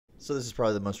So this is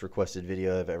probably the most requested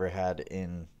video I've ever had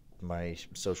in my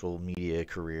social media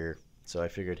career. So I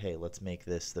figured, hey, let's make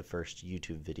this the first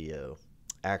YouTube video,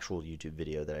 actual YouTube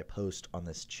video that I post on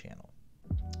this channel.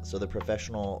 So the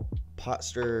professional pot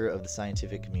stirrer of the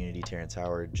scientific community, Terrence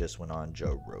Howard, just went on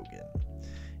Joe Rogan.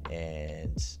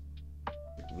 And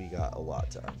we got a lot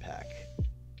to unpack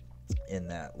in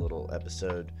that little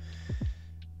episode.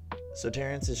 So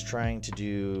Terrence is trying to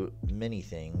do many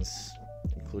things,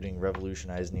 including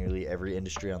revolutionize nearly every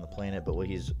industry on the planet, but what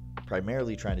he's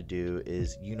primarily trying to do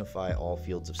is unify all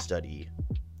fields of study,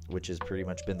 which has pretty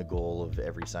much been the goal of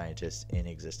every scientist in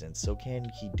existence. So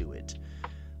can he do it?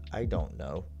 I don't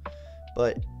know,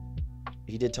 but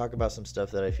he did talk about some stuff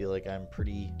that I feel like I'm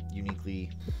pretty uniquely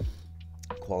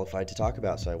qualified to talk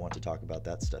about, so I want to talk about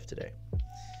that stuff today.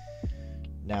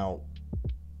 Now,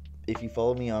 if you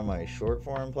follow me on my short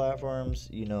form platforms,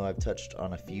 you know I've touched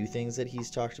on a few things that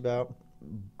he's talked about,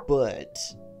 but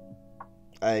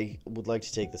I would like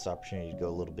to take this opportunity to go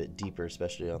a little bit deeper,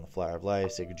 especially on the Flower of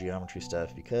Life, sacred geometry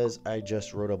stuff, because I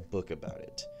just wrote a book about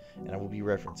it, and I will be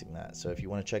referencing that. So if you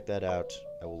want to check that out,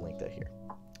 I will link that here.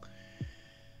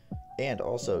 And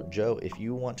also, Joe, if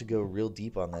you want to go real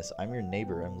deep on this, I'm your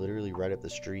neighbor. I'm literally right up the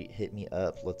street. Hit me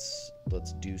up. Let's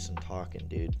do some talking,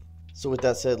 dude. So with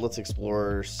that said, let's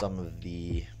explore some of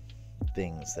the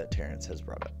things that Terrence has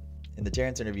brought up. In the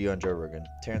Terrence interview on Joe Rogan,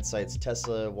 Terrence cites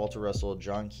Tesla, Walter Russell,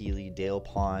 John Keeley, Dale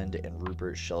Pond, and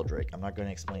Rupert Sheldrake. I'm not going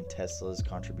to explain Tesla's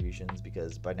contributions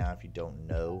because by now, if you don't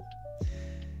know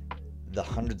the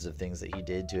hundreds of things that he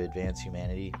did to advance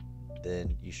humanity,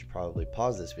 then you should probably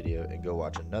pause this video and go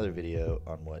watch another video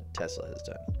on what Tesla has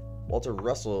done. Walter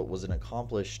Russell was an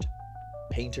accomplished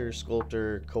painter,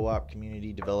 sculptor, co-op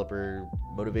community developer,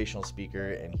 motivational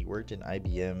speaker, and he worked in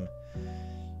IBM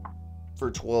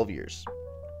for 12 years.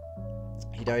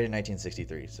 He died in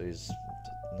 1963, so he's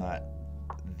not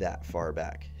that far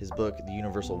back. His book, The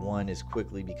Universal One, is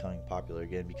quickly becoming popular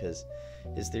again because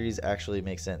his theories actually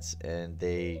make sense, and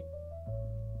they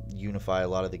unify a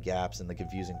lot of the gaps and the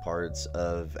confusing parts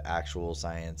of actual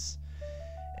science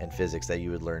and physics that you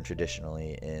would learn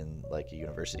traditionally in like a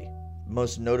university.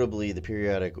 Most notably, the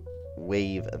periodic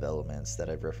wave of elements that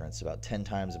I've referenced about 10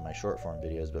 times in my short form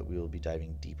videos, but we will be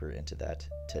diving deeper into that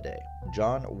today.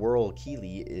 John Worrell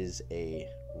Keeley is a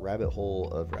rabbit hole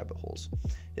of rabbit holes.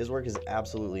 His work is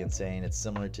absolutely insane. It's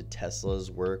similar to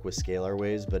Tesla's work with scalar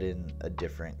waves, but in a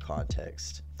different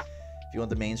context. If you want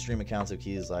the mainstream accounts of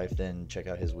Keeley's life, then check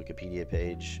out his Wikipedia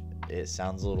page. It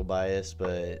sounds a little biased,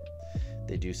 but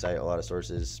they do cite a lot of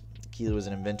sources. Keeley was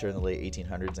an inventor in the late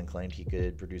 1800s and claimed he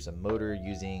could produce a motor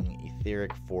using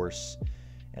etheric force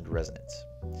and resonance.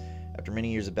 After many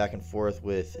years of back and forth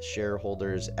with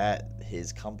shareholders at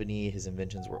his company, his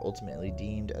inventions were ultimately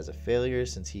deemed as a failure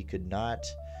since he could not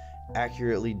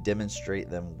accurately demonstrate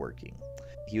them working.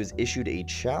 He was issued a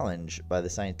challenge by the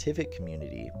scientific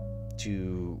community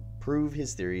to prove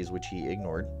his theories, which he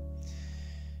ignored.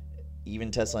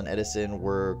 Even Tesla and Edison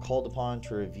were called upon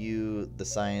to review the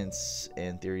science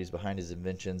and theories behind his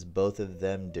inventions. Both of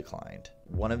them declined.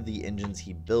 One of the engines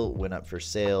he built went up for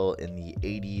sale in the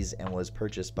 80s and was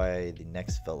purchased by the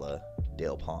next fella,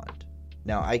 Dale Pond.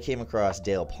 Now, I came across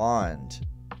Dale Pond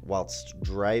whilst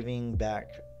driving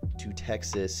back to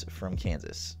Texas from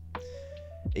Kansas.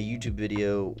 A YouTube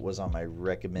video was on my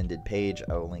recommended page.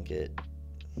 I will link it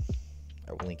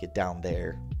down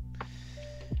there.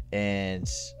 And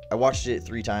I watched it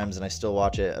 3 times, and I still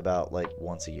watch it about like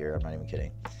once a year. I'm not even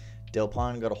kidding. Dale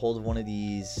Pond got a hold of one of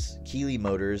these Keeley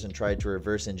motors and tried to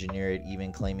reverse engineer it,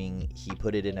 even claiming he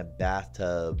put it in a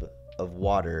bathtub of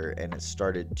water and it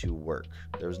started to work.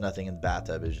 There was nothing in the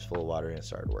bathtub, it was just full of water and it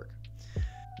started to work.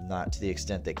 Not to the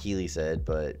extent that Keeley said,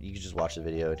 but you can just watch the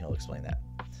video and he'll explain that.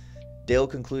 Dale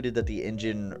concluded that the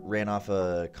engine ran off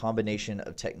a combination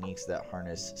of techniques that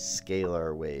harness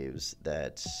scalar waves,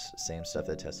 that same stuff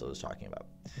that Tesla was talking about.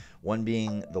 One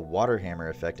being the water hammer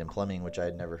effect in plumbing, which I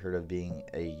had never heard of being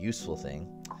a useful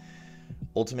thing.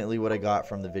 Ultimately, what I got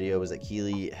from the video was that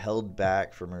Keeley held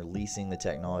back from releasing the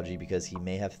technology because he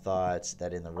may have thought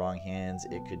that in the wrong hands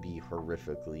it could be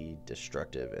horrifically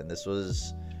destructive. And this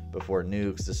was before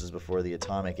nukes, this was before the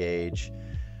atomic age,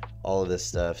 all of this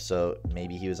stuff. So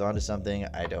maybe he was onto something.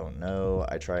 I don't know.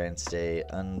 I try and stay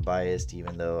unbiased,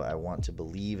 even though I want to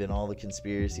believe in all the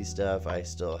conspiracy stuff. I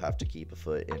still have to keep a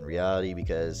foot in reality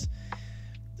because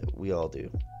we all do,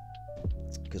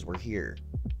 because we're here.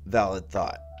 Valid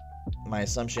thought. My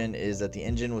assumption is that the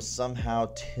engine was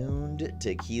somehow tuned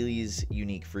to Keeley's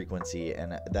unique frequency,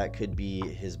 and that could be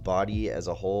his body as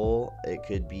a whole. It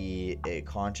could be a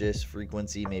conscious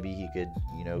frequency. Maybe he could,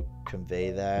 convey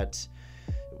that.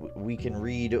 We can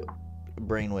read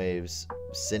brainwaves,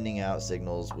 sending out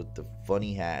signals with the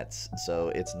funny hats. So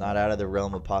it's not out of the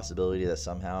realm of possibility that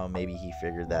somehow maybe he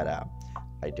figured that out.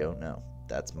 I don't know.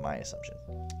 That's my assumption.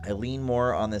 I lean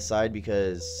more on this side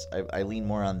because I lean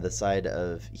more on the side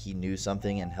of he knew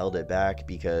something and held it back,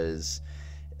 because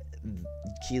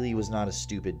Keeley was not a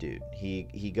stupid dude. He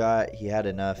had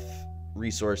enough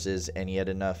resources and he had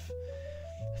enough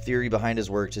theory behind his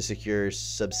work to secure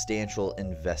substantial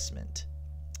investment.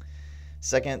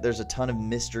 Second, there's a ton of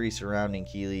mystery surrounding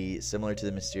Keeley, similar to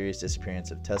the mysterious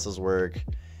disappearance of Tesla's work.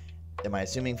 Am I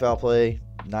assuming foul play?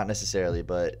 Not necessarily,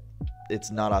 but it's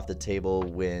not off the table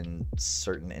when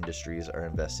certain industries are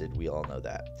invested. We all know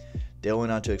that. Dale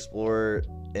went on to explore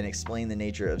and explain the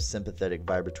nature of sympathetic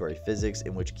vibratory physics,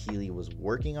 in which Keeley was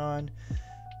working on.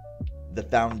 The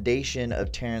foundation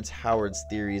of Terrence Howard's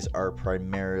theories are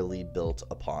primarily built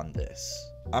upon this.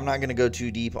 I'm not going to go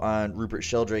too deep on Rupert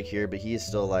Sheldrake here, but he is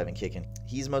still alive and kicking.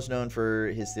 He's most known for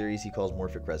his theories he calls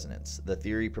morphic resonance. The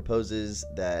theory proposes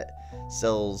that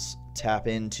cells tap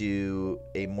into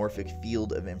a morphic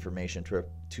field of information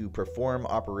to perform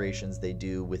operations they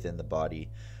do within the body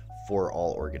for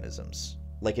all organisms,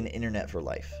 like an internet for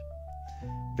life.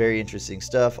 Very interesting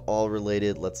stuff, all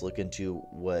related. Let's look into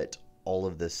what all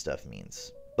of this stuff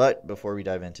means. But before we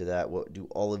dive into that, what do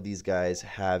all of these guys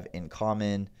have in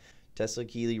common? Tesla,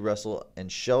 Keeley, Russell, and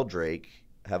Sheldrake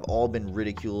have all been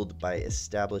ridiculed by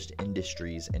established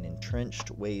industries and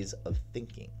entrenched ways of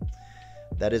thinking.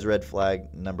 That is red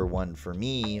flag number one for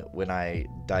me when I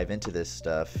dive into this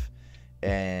stuff.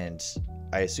 And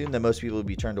I assume that most people would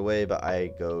be turned away, but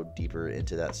I go deeper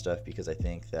into that stuff because I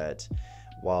think that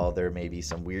while there may be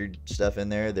some weird stuff in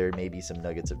there, there may be some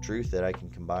nuggets of truth that I can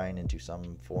combine into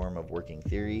some form of working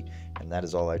theory, and that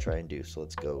is all I try and do. So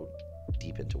let's go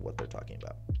deep into what they're talking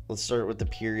about. Let's start with the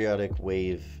periodic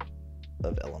wave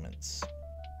of elements.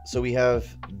 So we have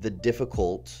the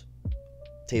difficult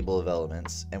table of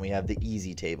elements, and we have the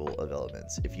easy table of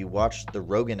elements. If you watched the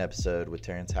Rogan episode with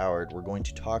Terrence Howard, we're going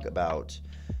to talk about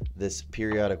this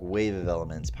periodic wave of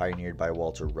elements pioneered by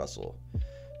Walter Russell.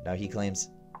 Now, he claims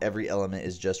every element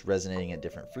is just resonating at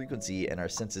different frequency, and our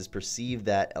senses perceive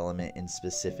that element in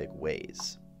specific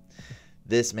ways.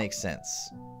 This makes sense.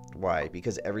 Why?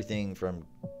 Because everything from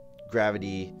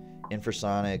gravity,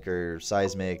 infrasonic or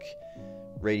seismic,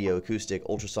 radio, acoustic,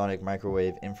 ultrasonic,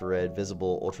 microwave, infrared,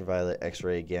 visible, ultraviolet,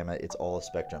 X-ray, gamma, it's all a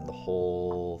spectrum. The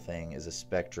whole thing is a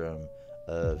spectrum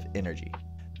of energy.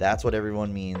 That's what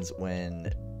everyone means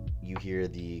when you hear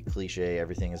the cliche,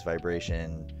 everything is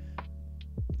vibration,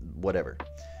 whatever.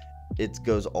 It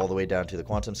goes all the way down to the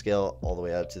quantum scale, all the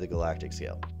way up to the galactic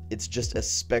scale. It's just a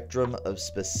spectrum of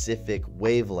specific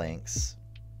wavelengths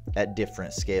at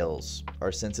different scales.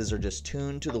 Our senses are just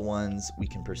tuned to the ones we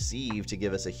can perceive to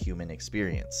give us a human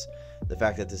experience. The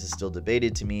fact that this is still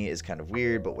debated to me is kind of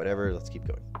weird, but whatever, let's keep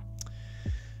going.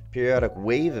 Periodic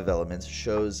wave of elements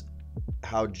shows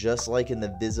how, just like in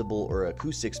the visible or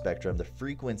acoustic spectrum, the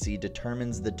frequency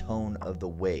determines the tone of the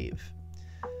wave.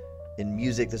 In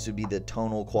music, this would be the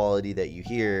tonal quality that you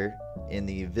hear. In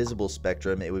the visible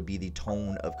spectrum, it would be the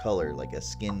tone of color, like a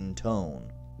skin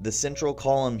tone. The central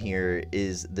column here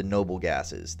is the noble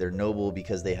gases. They're noble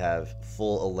because they have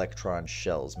full electron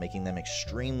shells, making them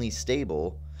extremely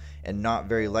stable and not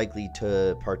very likely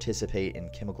to participate in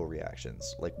chemical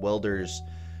reactions. Like welders,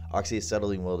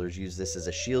 oxyacetylene welders use this as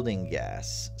a shielding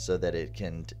gas so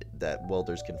that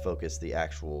welders can focus the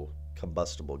actual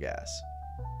combustible gas.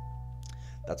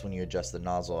 That's when you adjust the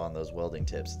nozzle on those welding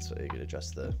tips, so you can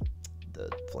adjust the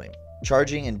flame.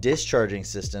 Charging and discharging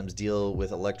systems deal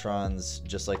with electrons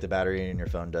just like the battery in your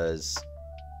phone does.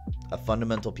 A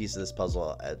fundamental piece of this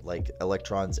puzzle, like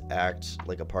electrons act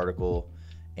like a particle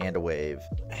and a wave.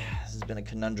 This has been a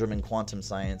conundrum in quantum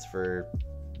science for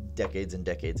decades and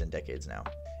decades and decades now.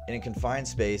 In a confined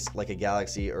space like a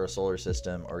galaxy or a solar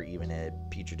system or even a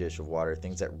petri dish of water,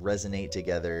 things that resonate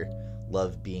together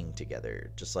love being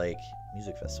together, just like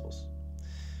music festivals.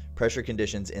 Pressure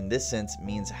conditions in this sense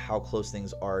means how close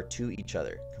things are to each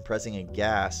other. Compressing a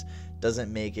gas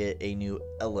doesn't make it a new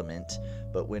element,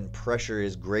 but when pressure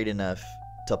is great enough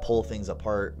to pull things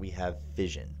apart, we have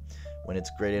fission. When it's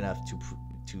great enough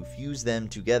to fuse them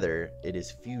together, it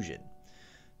is fusion.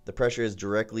 The pressure is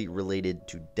directly related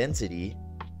to density,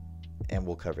 and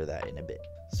we'll cover that in a bit.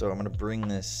 So I'm going to bring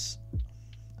this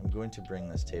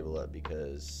table up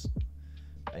because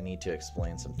I need to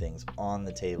explain some things on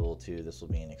the table too. This will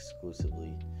be an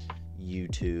exclusively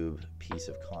YouTube piece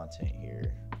of content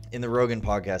here. In the Rogan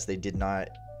podcast, they did not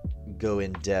go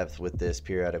in depth with this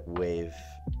periodic wave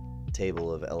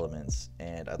table of elements,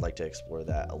 and I'd like to explore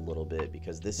that a little bit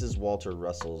because this is Walter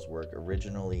Russell's work.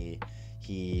 Originally,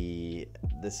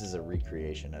 this is a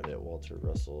recreation of it, Walter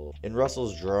Russell. In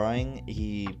Russell's drawing,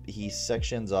 he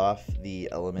sections off the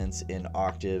elements in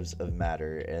octaves of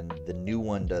matter, and the new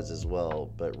one does as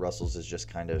well, but Russell's is just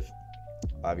kind of,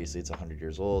 obviously it's 100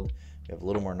 years old. We have a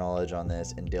little more knowledge on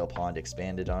this, and Dale Pond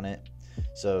expanded on it.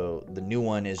 So the new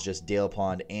one is just Dale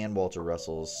Pond and Walter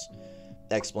Russell's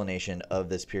explanation of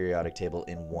this periodic table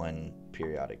in one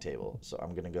periodic table. So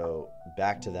I'm going to go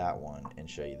back to that one and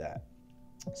show you that.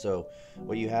 So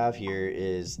what you have here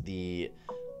is the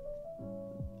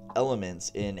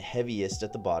elements in heaviest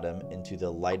at the bottom into the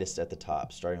lightest at the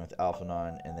top, starting with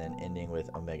alphanon and then ending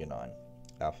with omeganon,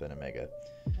 alpha and omega.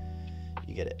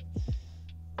 You get it.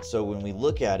 So when we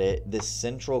look at it, this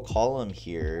central column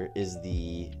here is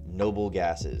the noble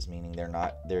gases, meaning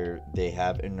they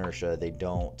have inertia, they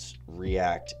don't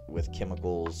react with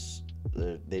chemicals.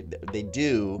 They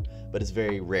do, but it's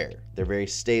very rare. They're very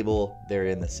stable. They're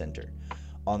in the center.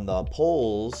 On the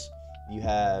poles, you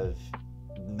have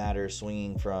matter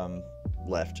swinging from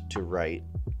left to right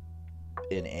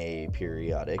in a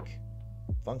periodic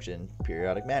function,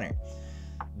 periodic manner.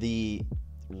 The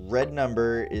red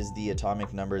number is the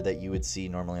atomic number that you would see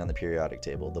normally on the periodic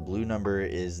table. The blue number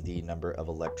is the number of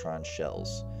electron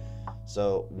shells.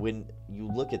 So when you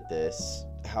look at this,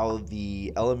 how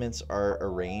the elements are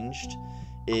arranged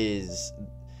is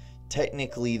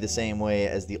technically the same way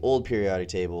as the old periodic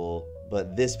table,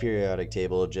 but this periodic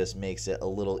table just makes it a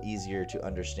little easier to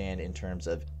understand in terms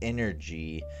of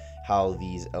energy, how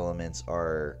these elements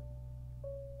are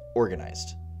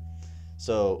organized.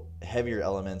 So heavier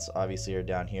elements obviously are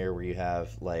down here, where you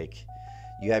have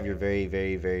your very,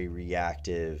 very, very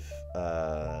reactive,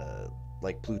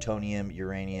 like plutonium,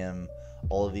 uranium.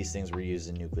 All of these things were used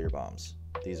in nuclear bombs.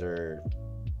 These are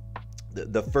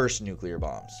the first nuclear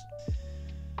bombs.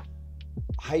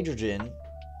 Hydrogen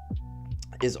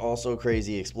is also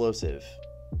crazy explosive.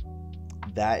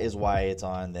 That is why it's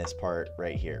on this part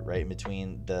right here, right in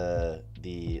between the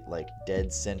like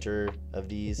dead center of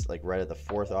these, like right at the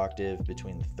fourth octave,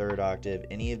 between the third octave.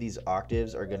 Any of these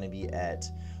octaves are going to be at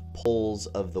poles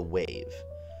of the wave.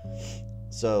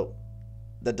 So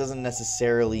that doesn't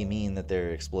necessarily mean that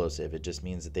they're explosive. It just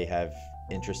means that they have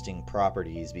interesting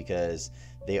properties because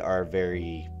they are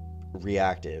very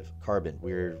reactive.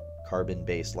 We're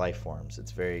carbon-based life forms.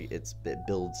 It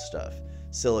builds stuff.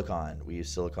 Silicon, we use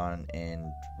silicon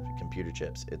in computer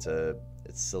chips. It's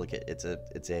silicate.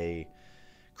 It's a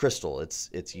crystal.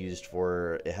 It's used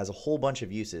for, it has a whole bunch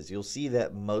of uses. You'll see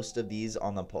that most of these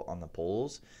on the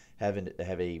poles have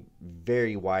a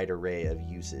very wide array of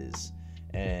uses,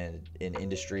 and in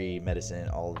industry, medicine,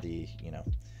 all of the,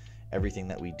 everything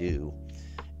that we do.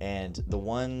 And the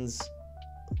ones,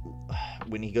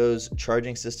 when he goes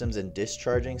charging systems and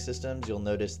discharging systems, you'll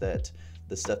notice that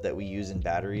the stuff that we use in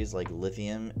batteries, like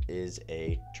lithium, is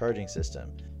a charging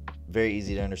system. Very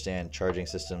easy to understand. Charging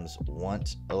systems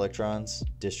want electrons.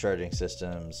 Discharging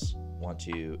systems want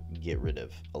to get rid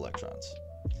of electrons.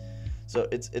 So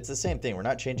it's the same thing. We're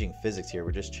not changing physics here.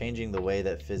 We're just changing the way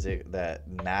that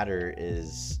matter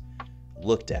is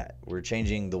looked at. We're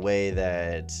changing the way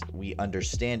that we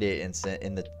understand it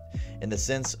in the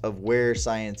sense of where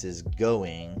science is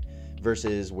going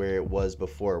versus where it was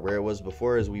before. Where it was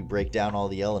before is we break down all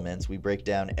the elements, we break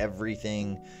down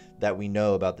everything that we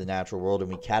know about the natural world,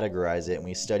 and we categorize it and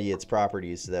we study its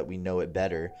properties so that we know it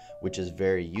better, which is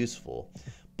very useful.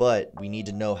 But we need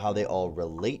to know how they all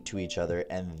relate to each other,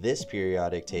 and this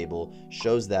periodic table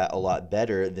shows that a lot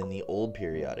better than the old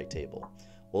periodic table.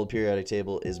 Old periodic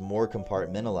table is more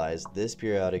compartmentalized. This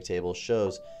periodic table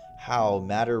shows how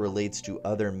matter relates to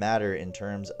other matter in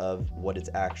terms of what it's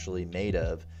actually made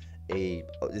of.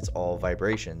 It's all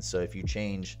vibrations. So if you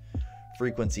change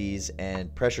frequencies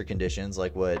and pressure conditions,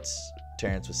 like what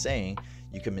Terrence was saying,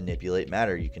 you can manipulate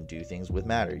matter. You can do things with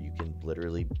matter. You can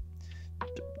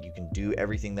do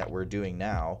everything that we're doing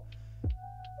now,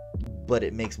 but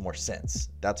it makes more sense.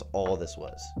 That's all this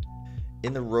was.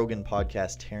 In the Rogan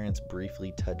podcast, Terrence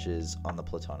briefly touches on the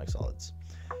platonic solids.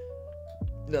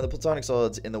 Now, the platonic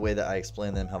solids, in the way that I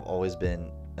explain them, have always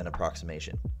been an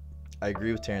approximation. I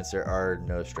agree with Terrence, there are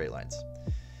no straight lines.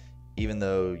 Even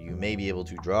though you may be able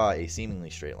to draw a seemingly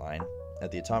straight line,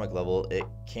 at the atomic level, it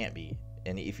can't be.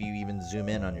 And if you even zoom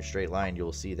in on your straight line,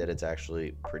 you'll see that it's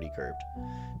actually pretty curved.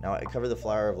 Now, I cover the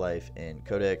flower of life in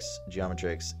Codex,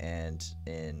 Geometrix,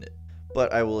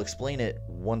 but I will explain it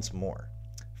once more.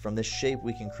 From this shape,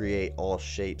 we can create all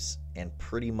shapes and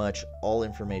pretty much all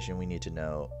information we need to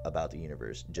know about the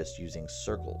universe just using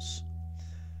circles.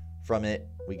 From it,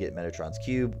 we get Metatron's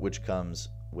cube, which comes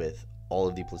with all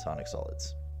of the platonic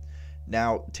solids.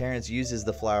 Now, Terrence uses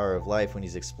the flower of life when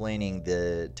he's explaining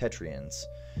the tetraons,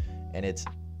 and it's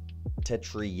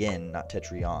tetrayen, not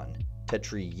tetryon,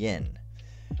 tetrayen.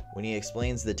 When he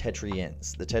explains the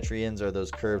tetraens are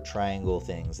those curved triangle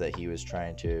things that he was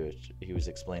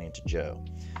explaining to Joe.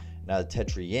 Now, the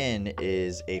tetrayen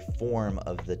is a form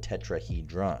of the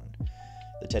tetrahedron.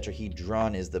 The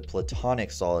tetrahedron is the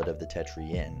platonic solid of the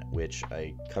tetrayen, which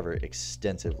I cover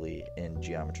extensively in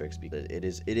Geometrix because it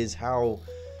is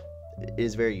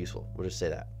very useful. We'll just say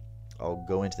that. I'll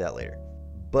go into that later.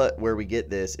 But where we get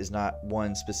this is not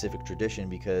one specific tradition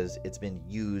because it's been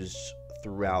used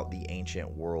throughout the ancient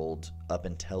world up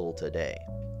until today.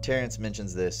 Terrence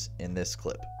mentions this in this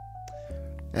clip.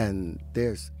 And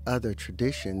there's other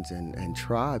traditions and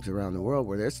tribes around the world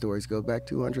where their stories go back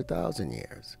 200,000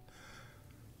 years.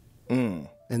 And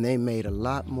they made a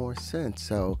lot more sense.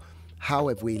 So how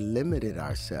have we limited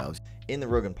ourselves? In the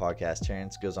Rogan Podcast,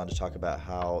 Terrence goes on to talk about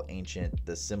how ancient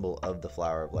the symbol of the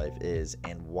flower of life is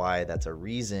and why that's a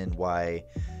reason why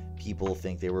people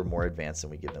think they were more advanced than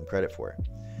we give them credit for.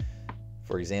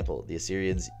 For example, the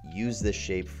Assyrians used this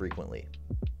shape frequently.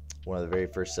 One of the very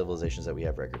first civilizations that we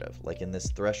have record of, like in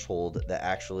this threshold that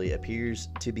actually appears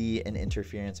to be an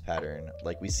interference pattern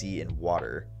like we see in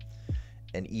water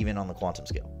and even on the quantum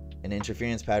scale. An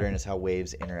interference pattern is how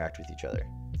waves interact with each other.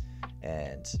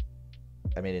 And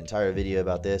I made an entire video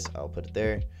about this. I'll put it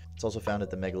there. It's also found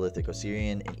at the megalithic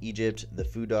Osirian in Egypt. The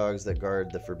food dogs that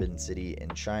guard the Forbidden City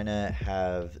in China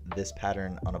have this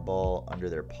pattern on a ball under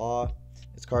their paw.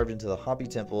 It's carved into the Hampi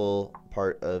temple,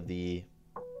 part of the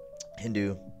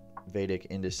Hindu Vedic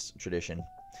Indus tradition.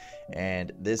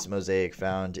 And this mosaic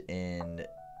found in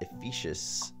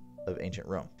Ephesus of ancient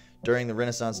Rome. During the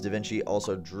Renaissance, Da Vinci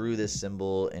also drew this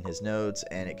symbol in his notes,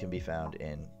 and it can be found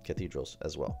in cathedrals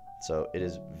as well. So it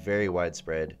is very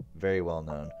widespread, very well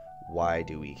known. Why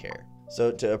do we care?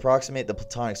 So to approximate the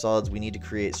platonic solids, we need to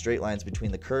create straight lines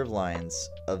between the curved lines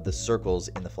of the circles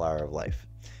in the flower of life.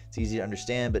 It's easy to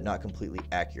understand, but not completely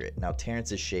accurate. Now,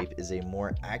 Terrence's shape is a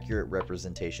more accurate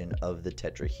representation of the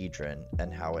tetrahedron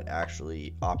and how it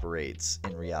actually operates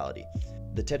in reality.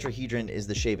 The tetrahedron is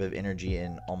the shape of energy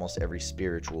in almost every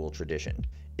spiritual tradition.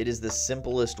 It is the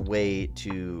simplest way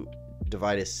to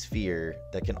divide a sphere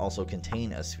that can also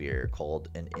contain a sphere called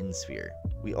an insphere.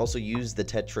 We also use the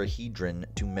tetrahedron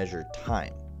to measure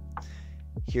time.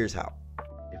 Here's how.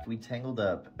 If we tangled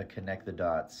up a connect the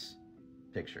dots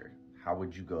picture, how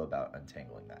would you go about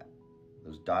untangling that?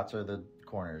 Those dots are the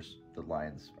corners, the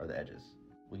lines are the edges.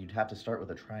 Well, you'd have to start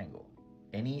with a triangle.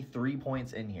 Any 3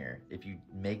 points in here, if you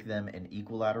make them an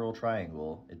equilateral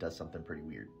triangle, it does something pretty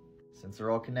weird. Since they're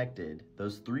all connected,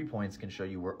 those 3 points can show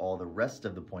you where all the rest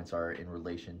of the points are in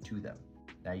relation to them.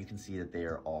 Now you can see that they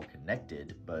are all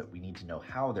connected, but we need to know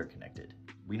how they're connected.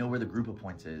 We know where the group of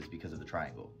points is because of the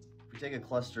triangle. If we take a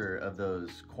cluster of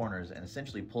those corners and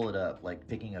essentially pull it up like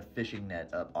picking a fishing net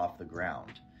up off the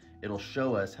ground, it'll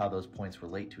show us how those points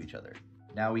relate to each other.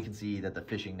 Now we can see that the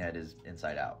fishing net is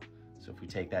inside out. So if we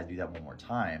take that and do that one more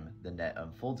time, the net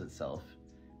unfolds itself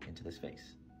into this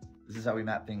face. This is how we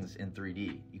map things in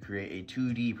 3D. You create a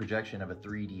 2D projection of a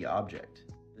 3D object.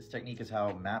 This technique is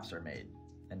how maps are made,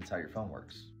 and it's how your phone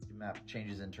works. You can map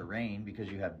changes in terrain because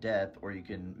you have depth, or you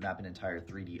can map an entire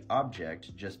 3D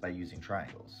object just by using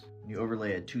triangles. When you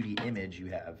overlay a 2D image, you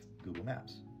have Google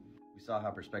Maps. We saw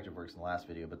how perspective works in the last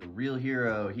video, but the real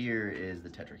hero here is the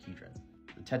tetrahedron.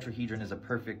 The tetrahedron is a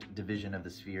perfect division of the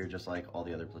sphere, just like all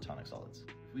the other platonic solids.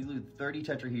 If we glued 30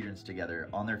 tetrahedrons together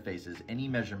on their faces, any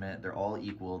measurement, they're all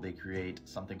equal, they create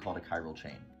something called a chiral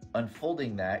chain.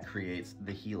 Unfolding that creates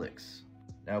the helix.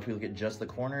 Now if we look at just the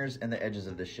corners and the edges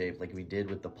of this shape, like we did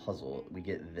with the puzzle, we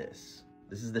get this.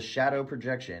 This is the shadow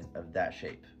projection of that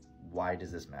shape. Why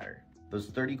does this matter? Those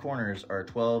 30 corners are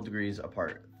 12 degrees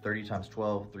apart. 30 times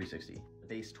 12, 360. The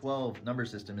base 12 number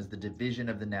system is the division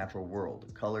of the natural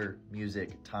world. Color,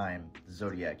 music, time, the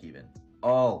zodiac even.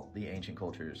 All the ancient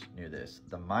cultures knew this.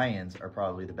 The Mayans are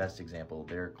probably the best example.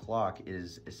 Their clock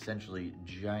is essentially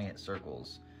giant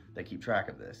circles that keep track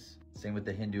of this. Same with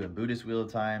the Hindu and Buddhist wheel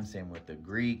of time, same with the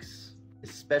Greeks,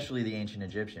 especially the ancient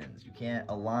Egyptians. You can't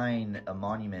align a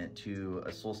monument to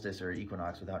a solstice or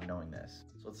equinox without knowing this.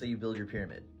 So let's say you build your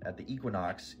pyramid. At the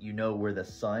equinox, you know where the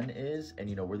sun is and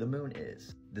you know where the moon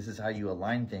is. This is how you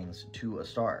align things to a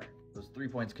star. Those 3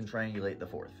 points can triangulate the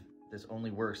fourth. This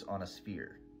only works on a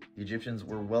sphere. The Egyptians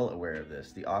were well aware of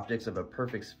this. The optics of a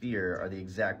perfect sphere are the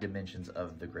exact dimensions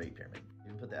of the Great Pyramid.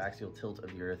 Even put the axial tilt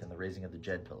of the earth and the raising of the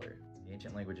Jed pillar. The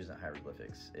ancient language isn't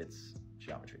hieroglyphics, it's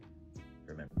geometry.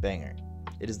 Remember. Banger.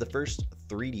 It is the first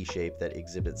 3D shape that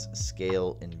exhibits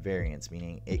scale invariance,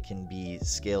 meaning it can be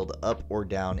scaled up or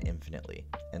down infinitely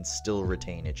and still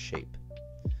retain its shape.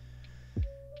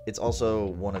 It's also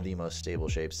one of the most stable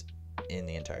shapes in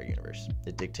the entire universe.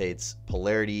 It dictates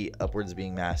polarity, upwards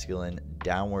being masculine,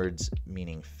 downwards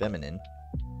meaning feminine.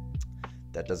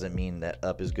 That doesn't mean that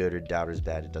up is good or down is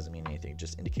bad. It doesn't mean anything. It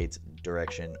just indicates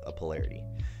direction of polarity.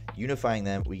 Unifying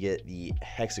them, we get the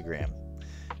hexagram,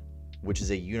 which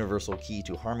is a universal key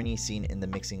to harmony seen in the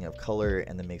mixing of color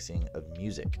and the mixing of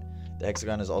music. The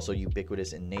hexagon is also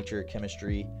ubiquitous in nature,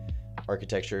 chemistry,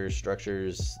 architecture,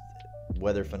 structures,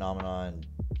 weather phenomenon,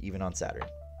 even on Saturn.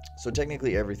 So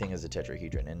technically everything is a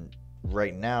tetrahedron, and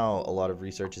right now a lot of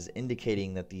research is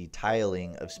indicating that the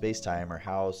tiling of space-time, or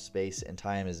how space and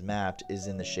time is mapped, is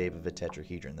in the shape of a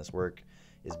tetrahedron. This work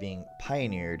is being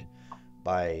pioneered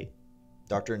by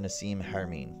Dr. Nassim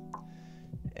Haramein,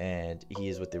 and he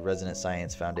is with the Resonant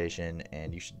Science Foundation,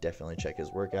 and you should definitely check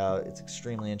his work out. It's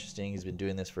extremely interesting. He's been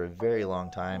doing this for a very long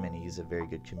time, and he's a very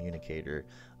good communicator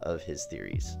of his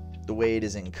theories. The way it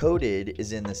is encoded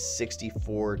is in the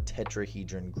 64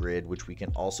 tetrahedron grid, which we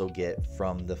can also get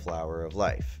from the Flower of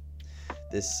Life.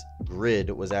 This grid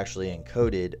was actually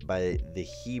encoded by the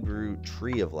Hebrew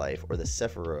Tree of Life, or the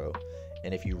Sephiro,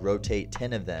 and if you rotate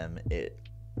 10 of them, it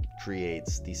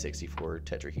creates the 64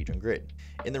 tetrahedron grid.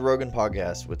 In the Rogan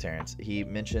Podcast with Terrence, he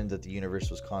mentioned that the universe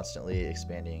was constantly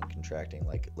expanding and contracting,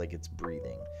 like it's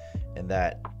breathing, and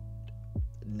that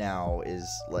now is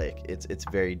like it's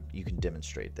very, you can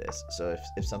demonstrate this. So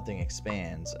if something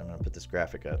expands, I'm going to put this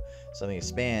graphic up, something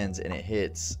expands and it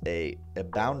hits a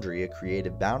boundary, a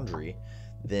creative boundary,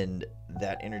 then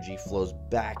that energy flows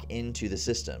back into the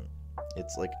system.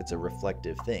 It's a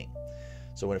reflective thing.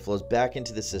 So when it flows back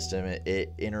into the system,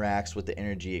 it interacts with the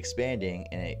energy expanding,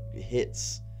 and it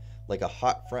hits, like a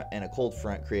hot front and a cold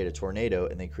front create a tornado,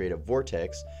 and they create a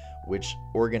vortex, which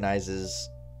organizes,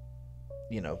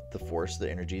 the force, the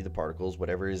energy, the particles,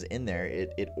 whatever is in there.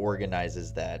 It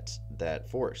organizes that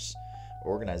force,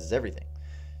 organizes everything.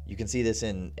 You can see this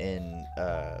in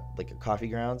like coffee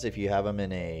grounds. If you have them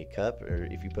in a cup, or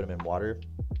if you put them in water,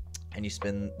 and you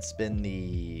spin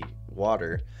the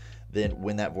water, then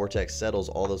when that vortex settles,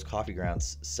 all those coffee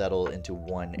grounds settle into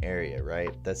one area,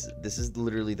 right? This is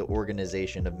literally the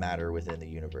organization of matter within the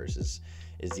universe, is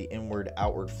the inward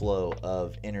outward flow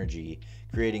of energy,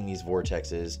 creating these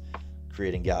vortexes,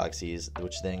 creating galaxies,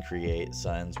 which then create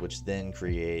suns, which then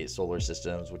create solar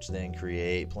systems, which then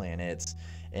create planets,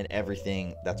 and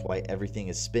everything. That's why everything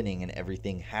is spinning, and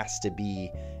everything has to be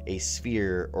a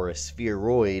sphere or a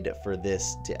spheroid for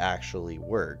this to actually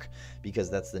work,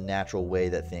 because that's the natural way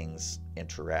that things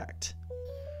interact.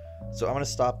 So I'm going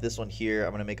to stop this one here.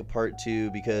 I'm going to make a part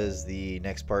 2, because the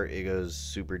next part, it goes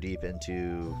super deep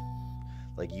into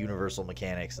like universal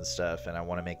mechanics and stuff, and I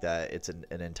want to make that it's an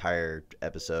entire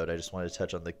episode. I just wanted to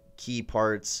touch on the key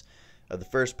parts of the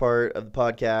first part of the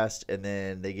podcast, and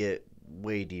then they get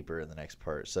way deeper in the next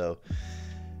part. So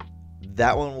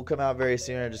that one will come out very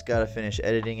soon. I just got to finish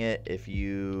editing it. If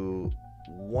you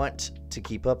want to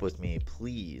keep up with me,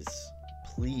 please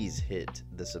hit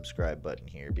the subscribe button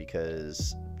here,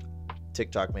 because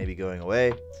TikTok may be going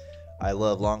away. I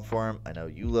love long form. I know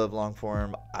you love long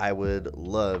form. I would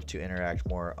love to interact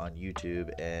more on YouTube,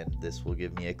 and this will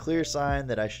give me a clear sign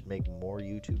that I should make more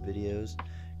YouTube videos,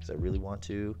 because I really want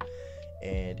to.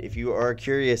 And if you are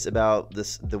curious about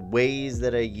the ways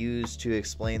that I use to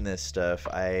explain this stuff,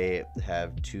 I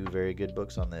have 2 very good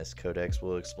books on this. Codex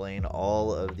will explain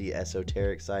all of the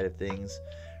esoteric side of things,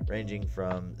 ranging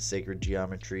from sacred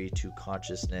geometry to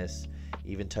consciousness,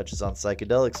 even touches on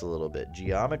psychedelics a little bit.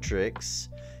 Geometrix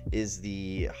is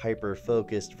the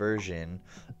hyper-focused version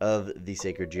of the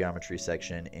sacred geometry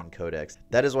section in Codex.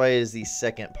 That is why it is the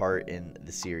second part in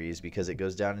the series, because it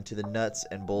goes down into the nuts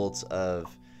and bolts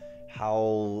of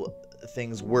how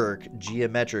things work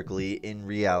geometrically in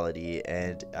reality,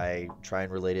 and I try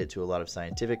and relate it to a lot of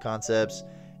scientific concepts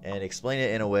and explain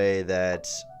it in a way that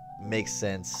makes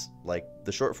sense, like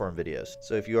the short form videos.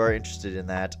 So if you are interested in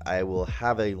that, I will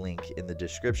have a link in the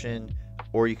description,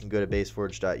 or you can go to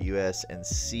bassforge.us and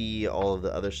see all of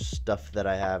the other stuff that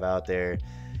I have out there.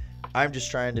 I'm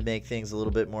just trying to make things a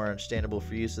little bit more understandable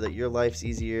for you, so that your life's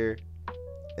easier,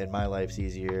 and my life's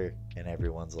easier, and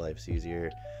everyone's life's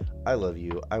easier. I love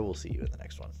you. I will see you in the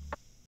next one.